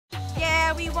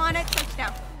you want a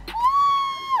touchdown.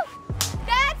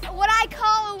 That's what I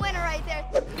call a winner right there.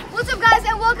 What's up, guys,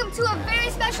 and welcome to a very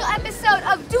special episode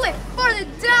of Do It for the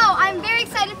Dough. I'm very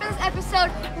excited for this episode.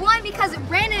 One, because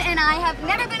Brandon and I have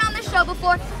never been on the show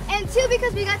before, and two,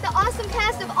 because we got the awesome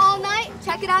cast of All Night.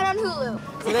 Check it out on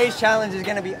Hulu. Today's challenge is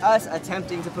going to be us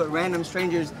attempting to put random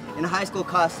strangers in high school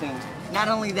costumes. Not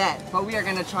only that, but we are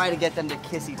going to try to get them to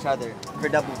kiss each other for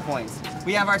double points.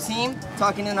 We have our team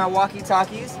talking in our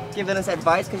walkie-talkies, giving us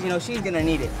advice, because you know she's going to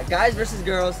need it. Guys versus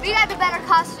girls. We got the better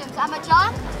costumes. I'm a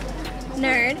jock.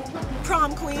 Nerd.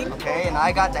 Prom queen. Okay, and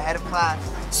I got the head of class.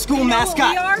 School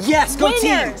mascot. Yes, go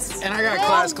winners. team. And I got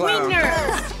class clown.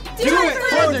 Winners. Do it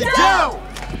for the dough.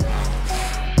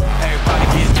 Everybody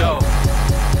get dough.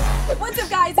 What's up,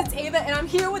 guys? It's Eva, and I'm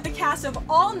here with the cast of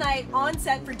All Night on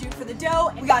set for Do It for the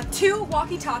Dough. We got 2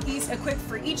 walkie-talkies equipped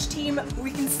for each team. We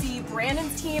can see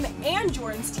Brandon's team and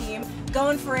Jordyn's team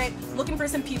going for it, looking for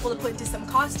some people to put into some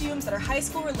costumes that are high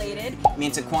school related. Me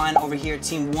and Tequan over here,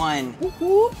 team 1.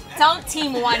 Don't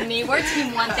team 1 me. We're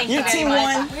team 1. Thank you You're very team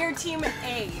much. 1. We're team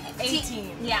A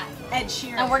team. Yeah. Ed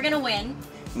Sheeran. And we're gonna win.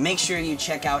 Make sure you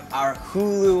check out our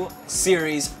Hulu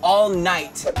series, All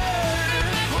Night.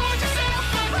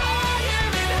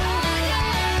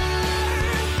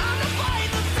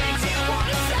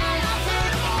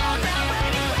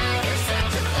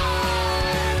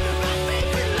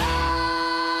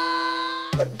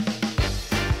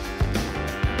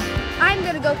 I'm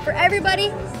gonna go for everybody,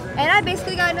 and I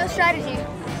basically got no strategy.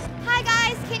 Hi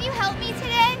guys, can you help me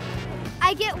today?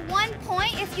 I get 1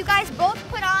 point if you guys both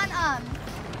put on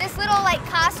this little like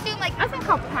costume. Like I think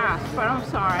I'll pass, but I'm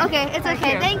sorry. Okay, it's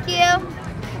okay. Thank you.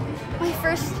 My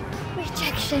first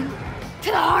rejection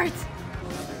to the heart.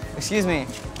 Excuse me,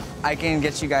 I can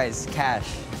get you guys cash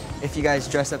if you guys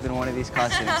dress up in one of these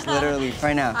costumes. Literally,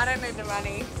 right now. I don't need the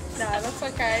money. No, that's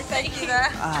okay. Thank you.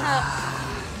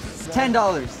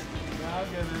 $10.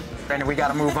 Brandon, we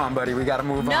gotta move on, buddy. We gotta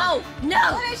move on. No.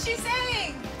 What is she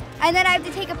saying? And then I have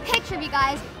to take a picture of you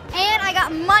guys, and I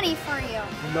got money for you.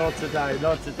 Not today,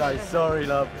 not today. Sorry,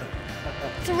 love.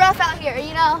 It's rough out here,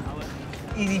 you know?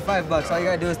 Easy $5. All you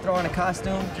gotta do is throw on a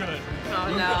costume.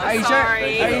 Oh no, Are you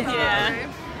sorry. sure? Are you- Yeah.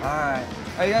 All right.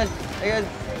 Are you guys?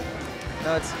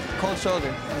 No, it's cold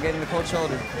shoulder. I'm getting the cold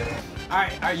shoulder. All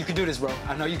right, you can do this, bro.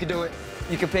 I know you can do it.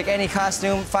 You can pick any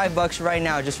costume, $5 right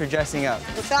now, just for dressing up.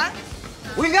 What's that?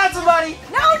 We got somebody.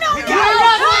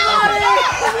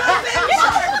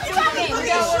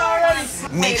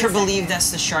 Make her believe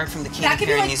that's the shark from the Katy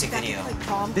Perry music video.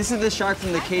 This is the shark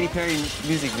from the Katy Perry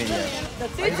music video.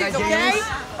 Are you guys getting this?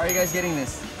 Are you guys getting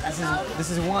this? This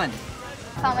is one.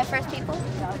 Found my first people.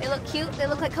 They look cute. They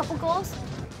look like couple goals.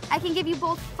 I can give you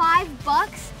both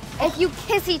 $5 if you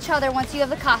kiss each other once you have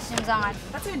the costumes on.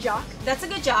 That's a good jock. That's a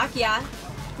good jock, yeah.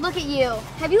 Look at you.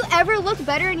 Have you ever looked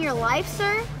better in your life,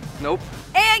 sir? Nope.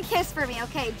 And kiss for me.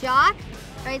 Okay, jock,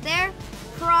 right there.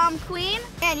 Prom queen.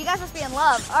 Man, you guys must be in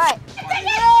love. All right.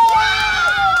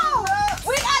 No!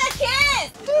 We got a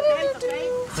kiss!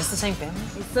 Is this the same family?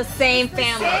 It's the same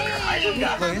family.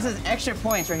 Look, this is extra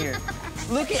points right here.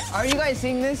 Look at, are you guys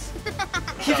seeing this?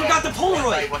 He forgot the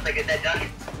Polaroid. Once I get that done.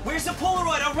 Where's the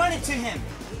Polaroid? I'll run it to him.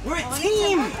 We're a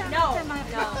team. No.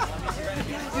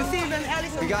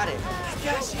 We got it.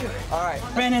 All right.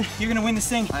 Brandon, you're gonna win this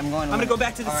thing. I'm gonna go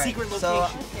back to the All right, secret so-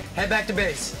 location. Head back to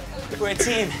base. We're a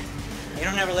team. You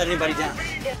don't ever let anybody down.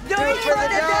 Do it for the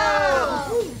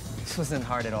dough! This wasn't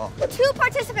hard at all. 2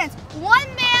 participants,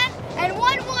 1 man and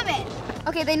 1 woman.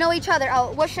 Okay, they know each other.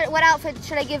 Oh, what outfit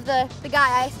should I give the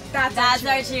guy? That's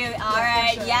our shoe. All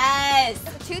right, yes.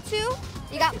 Tutu?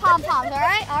 You got pom-poms, all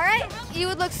right? All right? You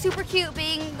would look super cute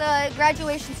being the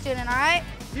graduation student, all right?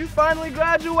 You finally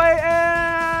graduated!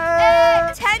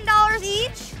 And $10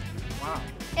 each. Wow.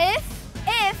 If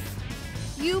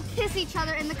you kiss each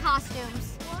other in the costumes.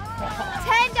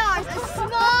 $10, a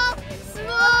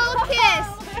small kiss.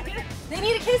 They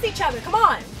need to kiss each other. Come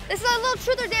on. This is a little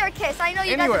truth or dare kiss. I know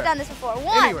you guys Anywhere. have done this before.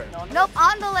 1. Anywhere. Nope,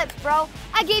 on the lips, bro.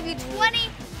 I gave you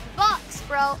 $20,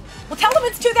 bro. Well, tell them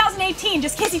it's 2018.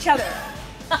 Just kiss each other.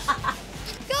 Go,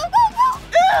 go,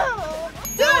 go!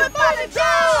 Do it for the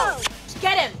dough!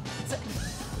 Get him.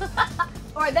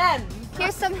 Or them.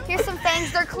 Here's some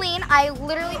fangs. They're clean. I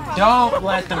literally promise. Don't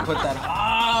let them put that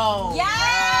on.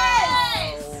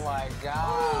 Yes! Oh my God.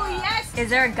 Oh, yes. Is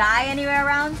there a guy anywhere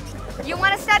around? You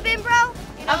want to step in, bro?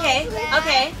 You know, Okay, that,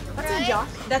 okay. That's a jock.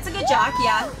 That's a good jock,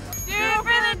 yeah. Do it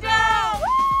for the dough!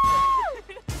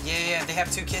 Yeah, they have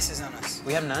 2 kisses on us.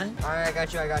 We have none? All right, I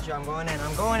got you. I'm going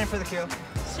in for the kill.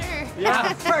 Sure.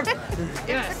 Yeah. Perfect.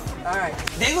 Yes. All right.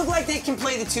 They look like they can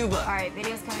play the tuba. All right,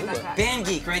 video's coming back up. Band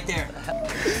geek right there.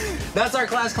 That's our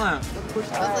class clown.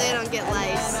 Hopefully I don't get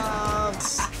lice.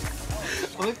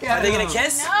 Look Are at they gonna him.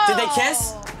 kiss? No. Did they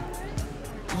kiss?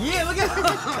 Yeah, look at them.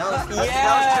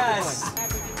 Yes.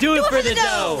 Do it for the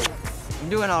dough. I'm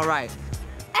doing all right.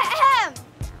 Ahem.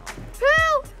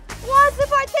 Who wants to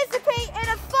participate in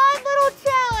a fun little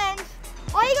challenge?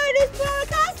 All you gotta do is put on a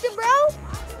costume, bro.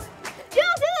 Do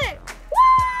it.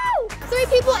 Woo! 3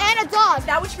 people and a dog.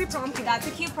 That would be prom queen. That's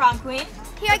a cute prom queen.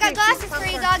 Here, I got glasses for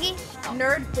you, doggy.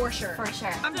 Nerd for sure. For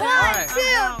sure. 1, 2,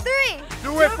 3.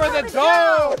 Do it for the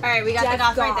dough! All right, we got the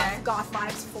goth right there. Goth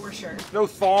vibes for sure. No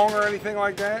thong or anything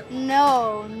like that?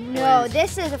 No.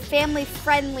 This is a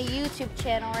family-friendly YouTube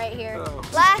channel right here.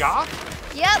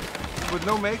 Goth? Yep. With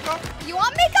no makeup? You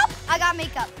want makeup? I got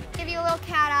makeup. Give you a little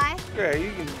cat eye. Yeah,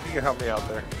 you can help me out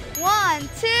there. 1,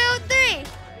 2, 3.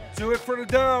 Do it for the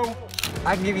dough.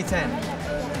 I can give you 10.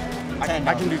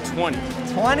 I can do 20.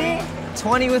 20?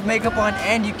 20 with makeup on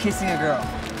and you kissing a girl.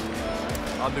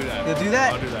 I'll do that. You'll do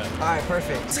that? I'll do that. All right,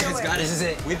 perfect. This is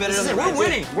it. We better. We're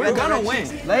winning. We're gonna win.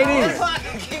 Ladies,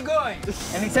 Keep going.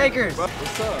 any takers?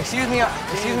 What's up? Excuse me,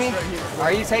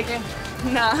 are you taking?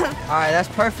 No. All right, that's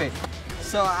perfect.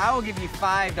 So I will give you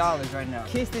 $5 right now.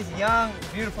 Kiss this young,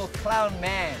 beautiful clown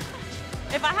man.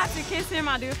 If I have to kiss him,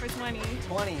 I'll do it for 20.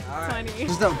 20, all right. 20.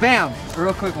 Just a bam, a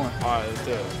real quick one. All right, let's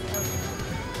do it.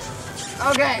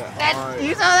 Okay,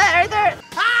 You saw that right there?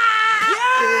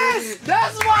 yes,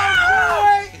 that's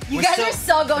my boy. You guys are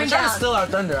so going Trying to down. steal our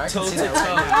thunder. I can see that.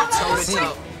 Toe to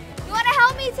toe. You want to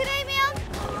help me today, ma'am?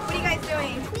 What are you guys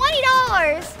doing?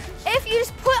 $20 if you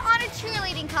just put on a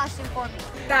cheerleading costume for me.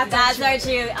 That's our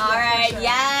truth. All right,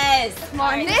 yes. Come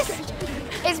on, this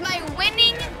is my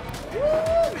winning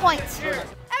point.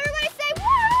 Everybody say woo!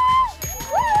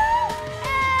 Woo!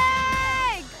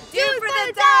 Egg! Do it for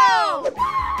the dough!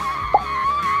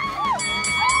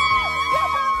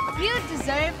 You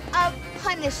deserve a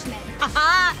punishment.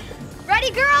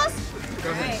 Ready, girls? Go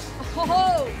ahead. Oh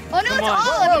no, it's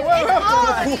all of you. It's all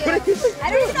of you. I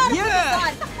don't even know how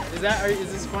to put this on. Is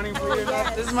this funny for you?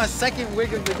 This is my second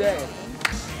wig of the day.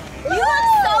 You look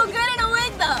so good in a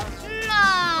wig, though. No.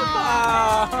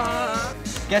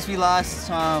 Guess we lost,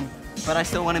 but I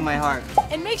still won in my heart.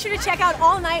 And make sure to check out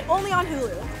All Night only on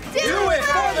Hulu. Do it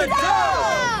for the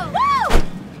dough!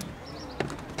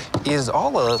 Woo! Is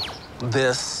all of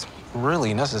this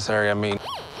really necessary? I mean,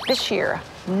 This year,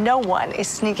 no one is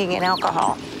sneaking in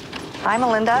alcohol. Hi,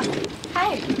 Melinda.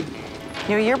 Hi.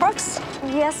 New yearbooks?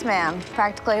 Yes, ma'am.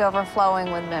 Practically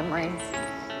overflowing with memories.